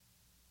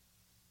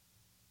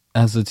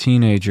As a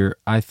teenager,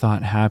 I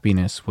thought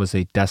happiness was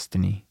a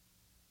destiny,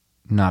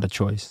 not a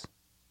choice.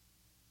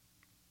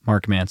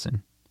 Mark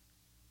Manson.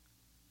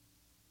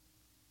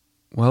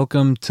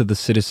 Welcome to the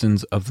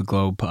Citizens of the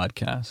Globe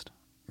podcast,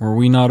 where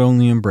we not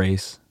only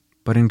embrace,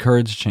 but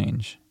encourage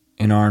change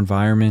in our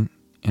environment,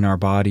 in our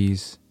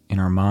bodies, in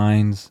our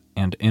minds,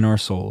 and in our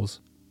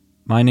souls.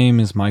 My name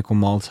is Michael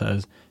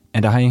Maltez,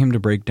 and I aim to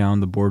break down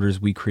the borders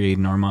we create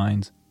in our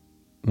minds,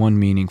 one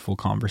meaningful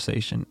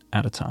conversation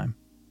at a time.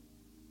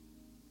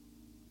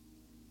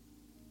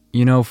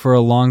 You know, for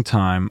a long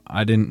time,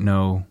 I didn't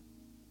know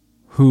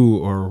who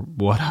or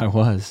what I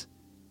was.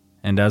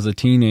 And as a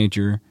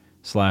teenager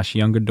 /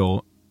 young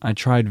adult, I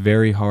tried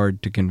very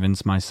hard to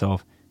convince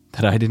myself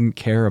that I didn't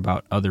care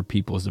about other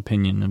people's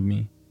opinion of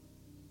me.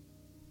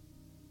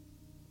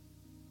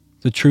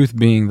 The truth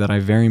being that I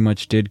very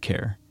much did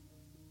care.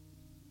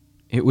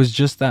 It was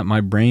just that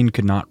my brain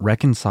could not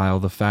reconcile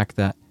the fact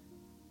that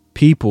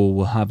people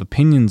will have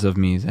opinions of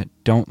me that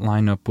don't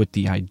line up with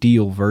the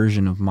ideal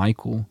version of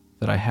Michael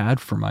that I had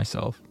for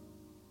myself.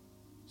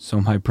 So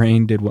my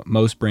brain did what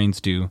most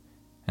brains do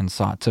and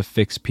sought to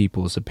fix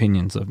people's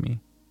opinions of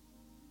me.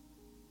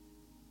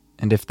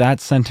 And if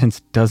that sentence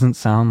doesn't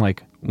sound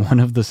like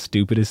one of the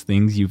stupidest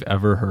things you've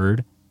ever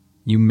heard,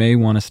 you may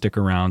want to stick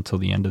around till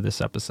the end of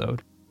this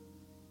episode.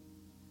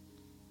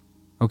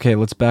 Okay,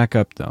 let's back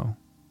up though,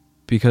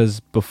 because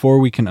before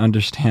we can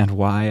understand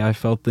why I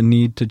felt the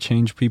need to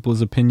change people's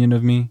opinion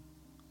of me,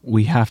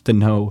 we have to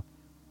know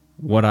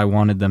what I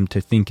wanted them to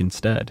think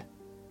instead.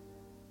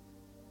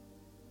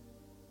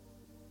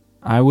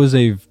 I was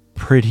a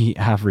pretty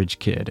average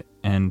kid,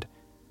 and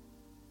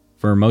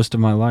for most of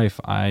my life,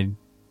 I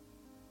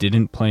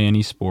didn't play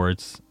any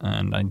sports,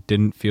 and I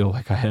didn't feel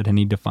like I had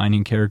any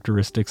defining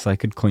characteristics I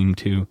could cling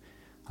to.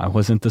 I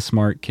wasn't the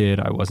smart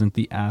kid, I wasn't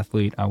the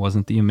athlete, I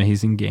wasn't the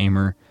amazing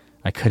gamer,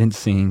 I couldn't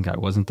sing, I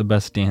wasn't the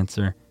best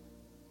dancer,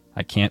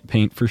 I can't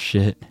paint for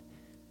shit.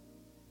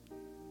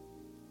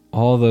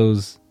 All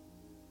those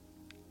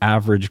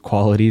average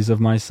qualities of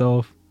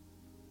myself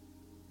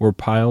were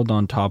piled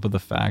on top of the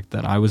fact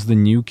that I was the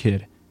new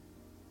kid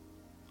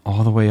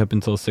all the way up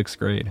until 6th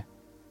grade,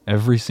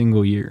 every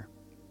single year.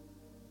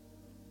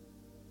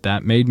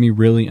 That made me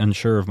really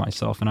unsure of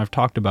myself, and I've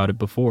talked about it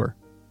before.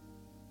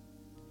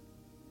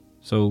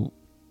 So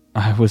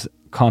I was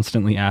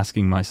constantly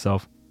asking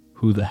myself,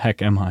 who the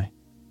heck am I?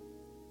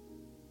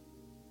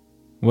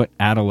 What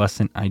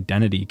adolescent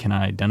identity can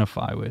I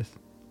identify with?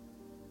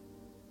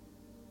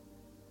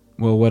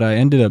 Well, what I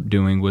ended up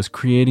doing was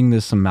creating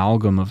this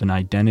amalgam of an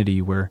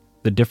identity where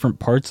the different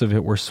parts of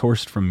it were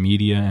sourced from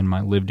media and my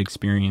lived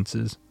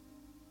experiences.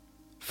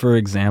 For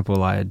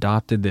example, I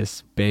adopted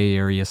this Bay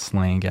Area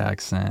slang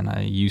accent. I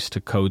used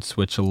to code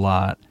switch a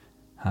lot.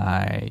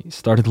 I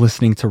started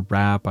listening to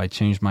rap. I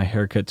changed my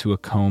haircut to a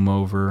comb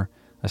over.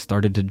 I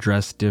started to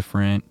dress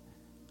different.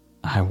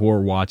 I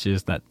wore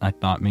watches that I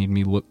thought made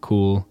me look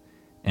cool.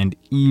 And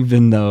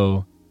even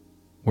though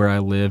where I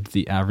lived,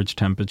 the average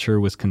temperature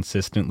was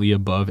consistently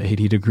above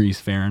 80 degrees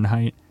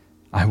Fahrenheit,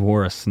 I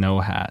wore a snow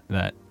hat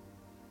that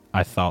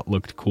I thought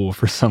looked cool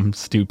for some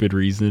stupid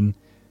reason.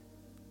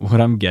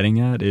 What I'm getting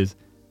at is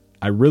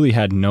I really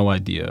had no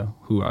idea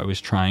who I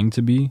was trying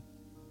to be.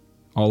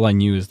 All I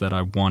knew is that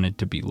I wanted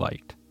to be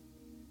liked.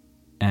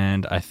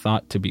 And I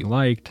thought to be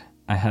liked,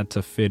 I had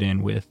to fit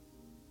in with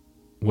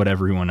what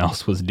everyone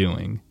else was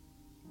doing.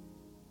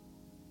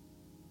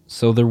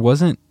 So there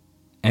wasn't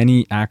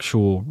any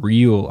actual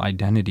real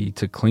identity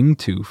to cling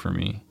to for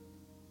me.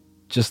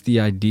 Just the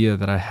idea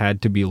that I had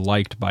to be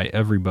liked by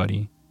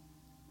everybody.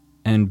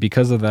 And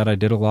because of that, I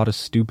did a lot of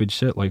stupid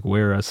shit like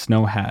wear a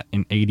snow hat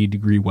in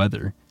 80-degree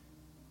weather.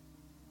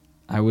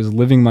 I was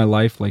living my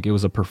life like it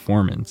was a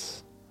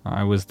performance.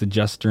 I was the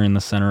jester in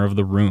the center of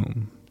the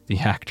room, the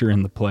actor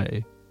in the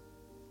play.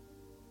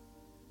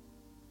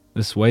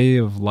 This way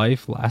of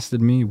life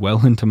lasted me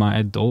well into my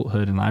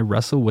adulthood, and I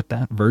wrestle with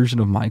that version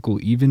of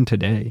Michael even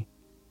today.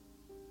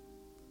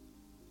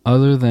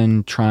 Other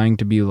than trying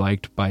to be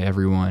liked by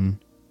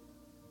everyone,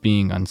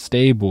 being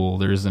unstable,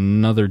 there's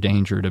another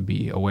danger to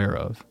be aware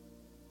of.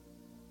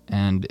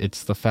 And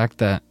it's the fact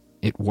that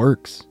it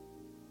works.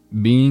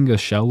 Being a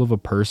shell of a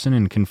person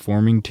and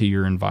conforming to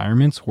your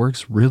environments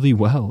works really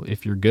well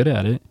if you're good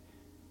at it,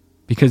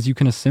 because you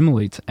can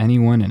assimilate to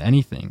anyone and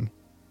anything.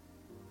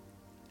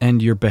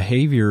 And your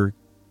behavior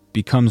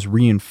becomes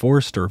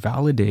reinforced or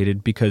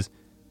validated because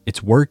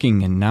it's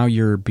working, and now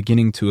you're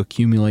beginning to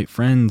accumulate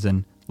friends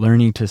and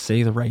learning to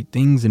say the right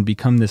things and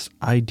become this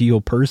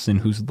ideal person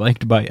who's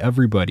liked by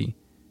everybody.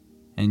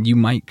 And you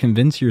might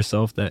convince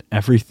yourself that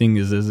everything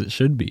is as it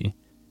should be.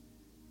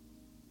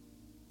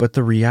 But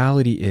the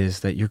reality is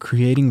that you're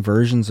creating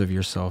versions of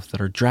yourself that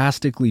are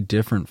drastically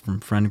different from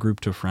friend group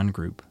to friend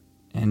group.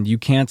 And you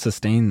can't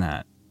sustain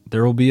that.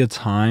 There will be a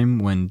time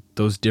when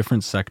those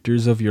different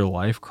sectors of your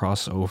life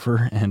cross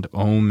over, and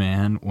oh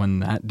man, when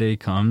that day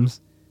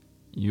comes,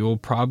 you'll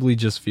probably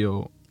just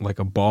feel like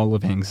a ball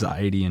of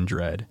anxiety and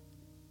dread.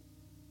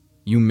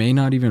 You may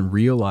not even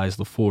realize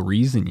the full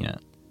reason yet,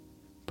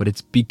 but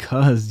it's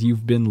because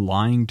you've been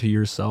lying to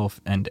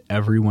yourself and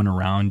everyone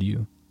around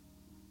you,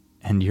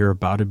 and you're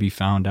about to be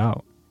found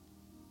out.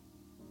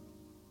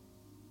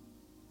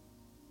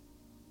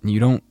 You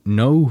don't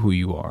know who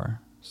you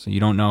are, so you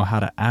don't know how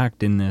to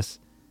act in this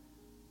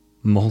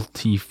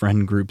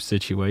multi-friend group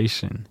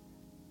situation.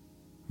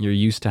 You're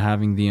used to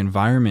having the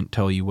environment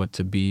tell you what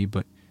to be,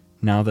 but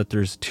now that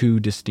there's two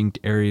distinct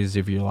areas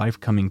of your life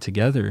coming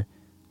together,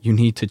 you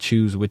need to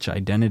choose which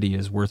identity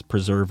is worth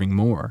preserving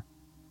more.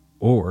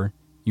 Or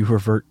you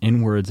revert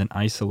inwards and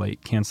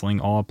isolate, canceling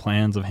all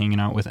plans of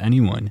hanging out with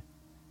anyone.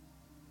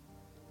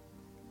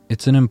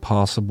 It's an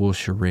impossible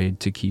charade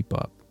to keep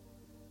up.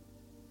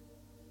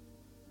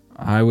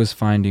 I was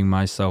finding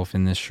myself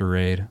in this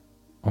charade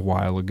a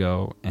while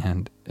ago,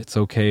 and it's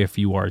okay if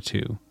you are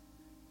too,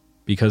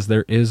 because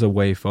there is a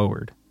way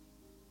forward.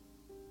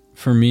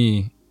 For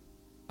me,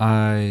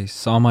 I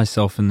saw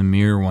myself in the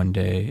mirror one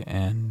day,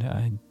 and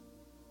I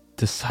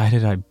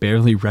decided I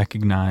barely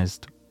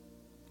recognized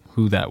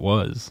who that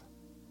was.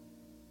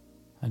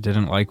 I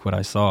didn't like what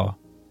I saw.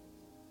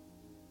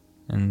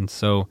 And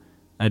so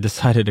I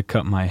decided to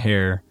cut my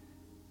hair,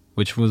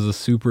 which was a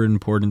super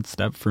important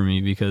step for me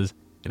because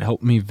it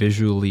helped me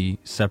visually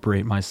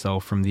separate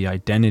myself from the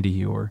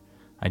identity or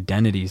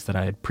identities that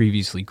I had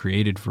previously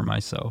created for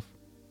myself.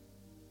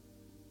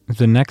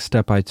 The next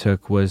step I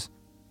took was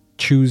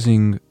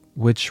choosing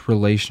which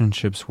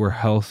relationships were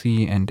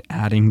healthy and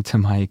adding to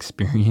my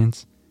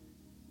experience,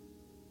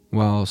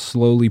 while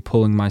slowly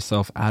pulling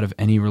myself out of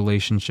any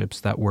relationships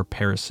that were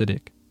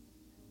parasitic,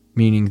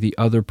 meaning the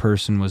other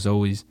person was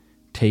always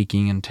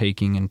taking and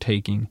taking and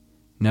taking,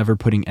 never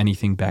putting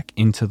anything back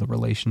into the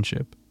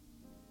relationship.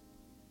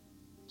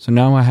 So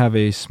now I have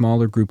a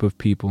smaller group of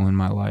people in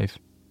my life,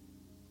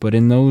 but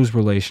in those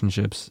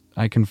relationships,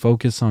 I can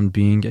focus on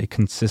being a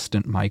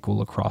consistent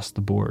Michael across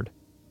the board.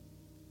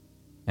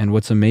 And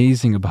what's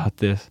amazing about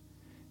this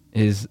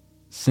is,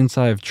 since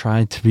I have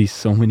tried to be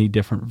so many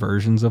different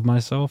versions of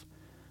myself,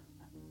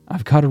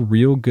 I've got a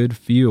real good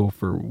feel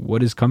for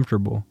what is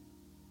comfortable.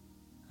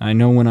 I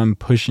know when I'm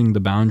pushing the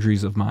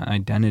boundaries of my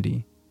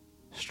identity,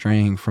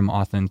 straying from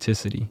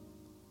authenticity.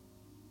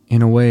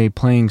 In a way,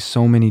 playing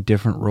so many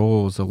different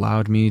roles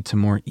allowed me to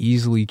more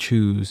easily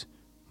choose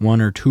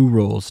one or two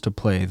roles to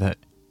play that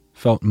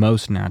felt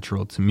most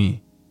natural to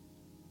me.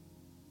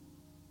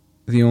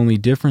 The only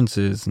difference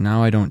is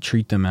now I don't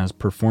treat them as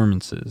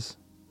performances.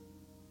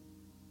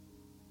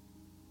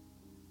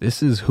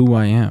 This is who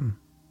I am.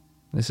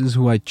 This is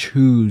who I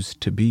choose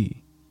to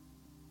be.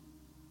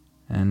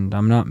 And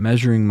I'm not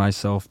measuring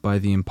myself by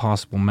the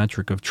impossible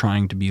metric of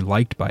trying to be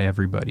liked by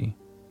everybody.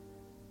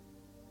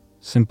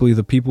 Simply,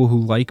 the people who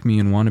like me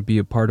and want to be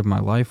a part of my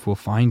life will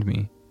find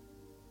me.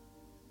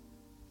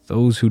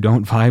 Those who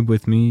don't vibe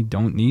with me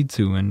don't need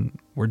to, and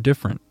we're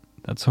different.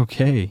 That's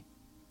okay.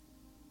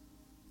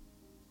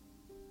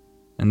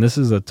 And this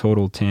is a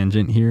total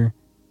tangent here.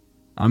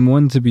 I'm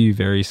one to be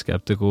very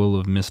skeptical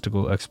of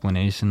mystical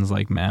explanations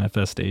like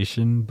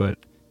manifestation, but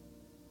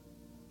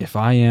if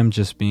I am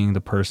just being the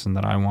person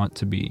that I want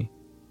to be,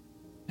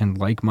 and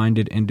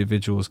like-minded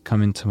individuals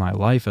come into my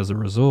life as a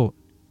result,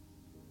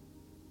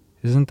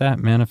 isn't that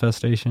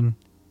manifestation?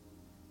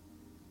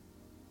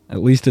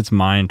 At least it's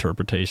my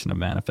interpretation of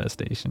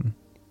manifestation.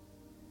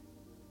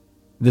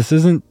 This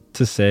isn't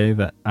to say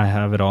that I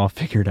have it all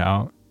figured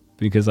out,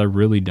 because I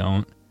really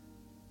don't.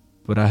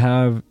 But I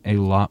have a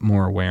lot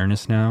more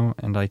awareness now,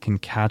 and I can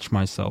catch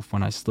myself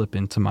when I slip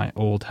into my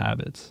old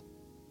habits.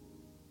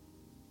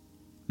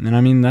 And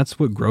I mean, that's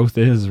what growth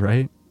is,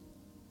 right?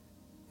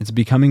 It's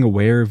becoming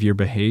aware of your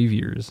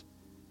behaviors.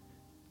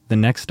 The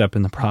next step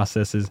in the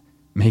process is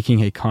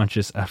making a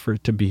conscious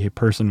effort to be a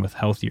person with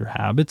healthier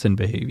habits and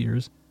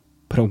behaviors,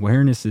 but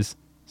awareness is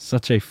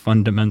such a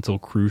fundamental,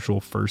 crucial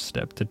first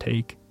step to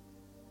take.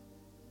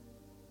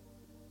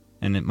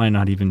 And it might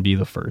not even be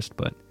the first,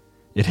 but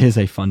it is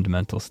a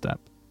fundamental step.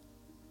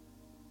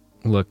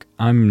 Look,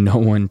 I'm no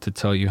one to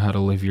tell you how to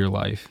live your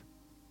life,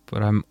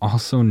 but I'm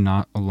also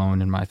not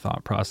alone in my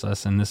thought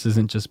process, and this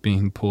isn't just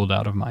being pulled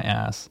out of my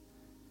ass.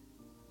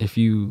 If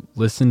you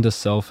listen to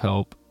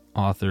self-help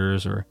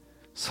authors or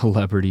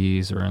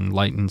celebrities or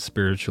enlightened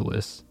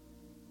spiritualists,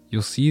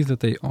 you'll see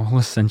that they all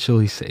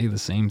essentially say the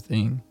same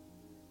thing.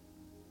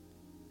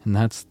 And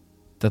that's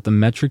that the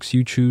metrics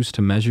you choose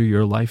to measure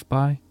your life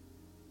by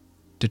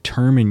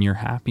determine your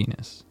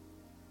happiness.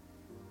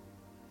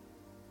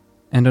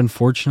 And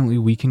unfortunately,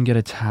 we can get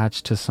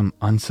attached to some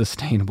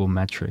unsustainable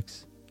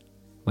metrics.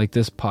 Like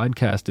this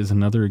podcast is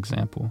another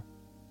example.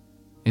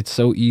 It's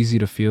so easy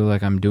to feel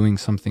like I'm doing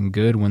something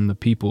good when the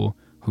people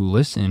who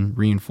listen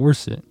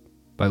reinforce it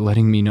by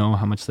letting me know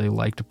how much they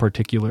liked a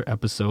particular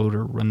episode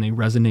or when they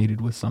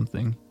resonated with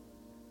something.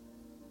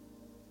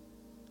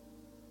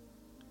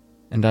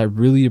 And I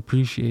really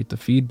appreciate the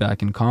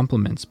feedback and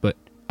compliments, but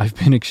I've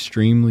been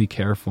extremely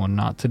careful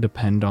not to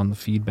depend on the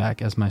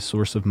feedback as my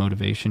source of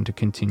motivation to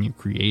continue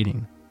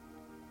creating.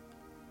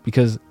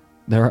 Because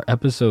there are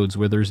episodes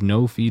where there's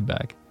no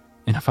feedback,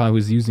 and if I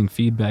was using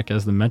feedback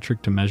as the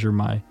metric to measure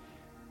my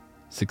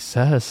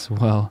success,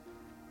 well,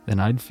 then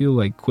I'd feel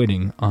like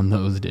quitting on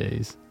those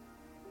days.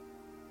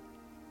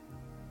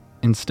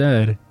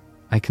 Instead,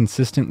 I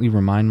consistently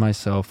remind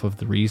myself of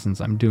the reasons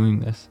I'm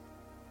doing this.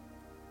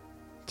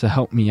 To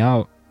help me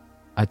out,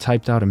 I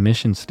typed out a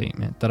mission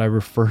statement that I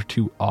refer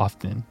to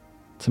often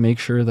to make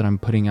sure that I'm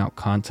putting out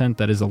content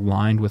that is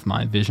aligned with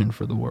my vision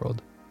for the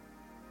world.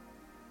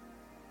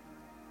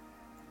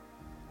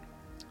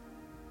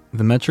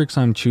 The metrics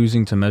I'm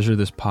choosing to measure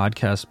this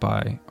podcast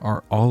by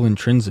are all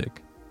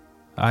intrinsic.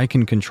 I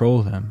can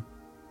control them,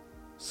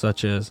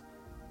 such as,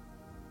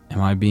 am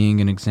I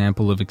being an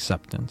example of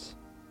acceptance?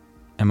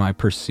 Am I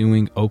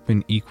pursuing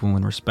open, equal,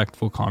 and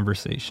respectful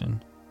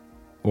conversation?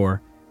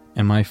 Or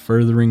am I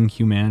furthering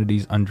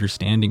humanity's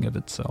understanding of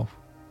itself?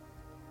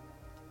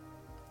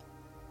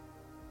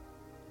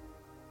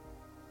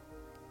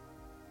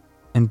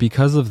 And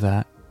because of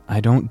that, I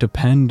don't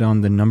depend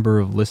on the number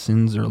of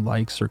listens or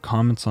likes or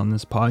comments on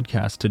this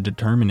podcast to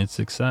determine its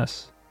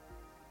success.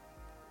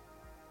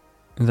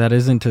 That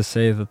isn't to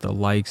say that the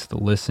likes, the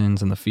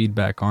listens, and the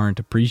feedback aren't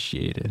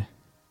appreciated.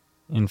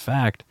 In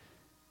fact,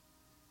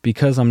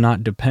 because I'm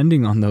not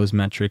depending on those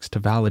metrics to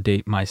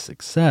validate my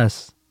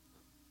success,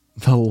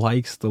 the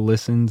likes, the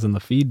listens, and the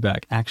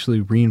feedback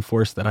actually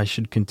reinforce that I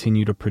should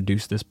continue to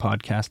produce this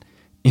podcast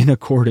in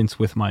accordance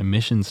with my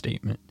mission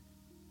statement.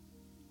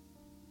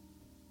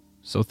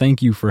 So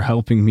thank you for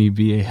helping me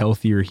be a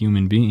healthier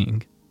human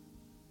being.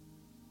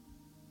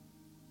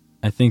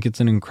 I think it's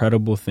an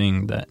incredible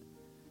thing that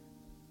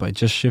by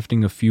just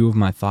shifting a few of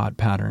my thought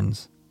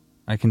patterns,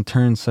 I can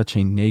turn such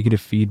a negative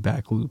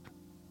feedback loop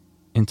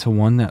into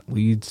one that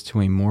leads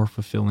to a more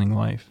fulfilling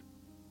life.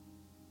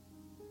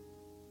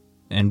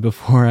 And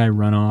before I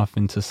run off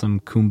into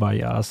some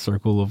kumbaya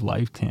circle of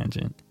life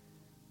tangent,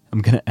 I'm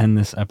going to end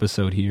this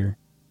episode here.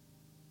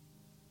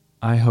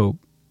 I hope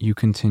you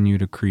continue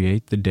to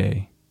create the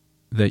day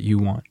that you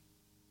want.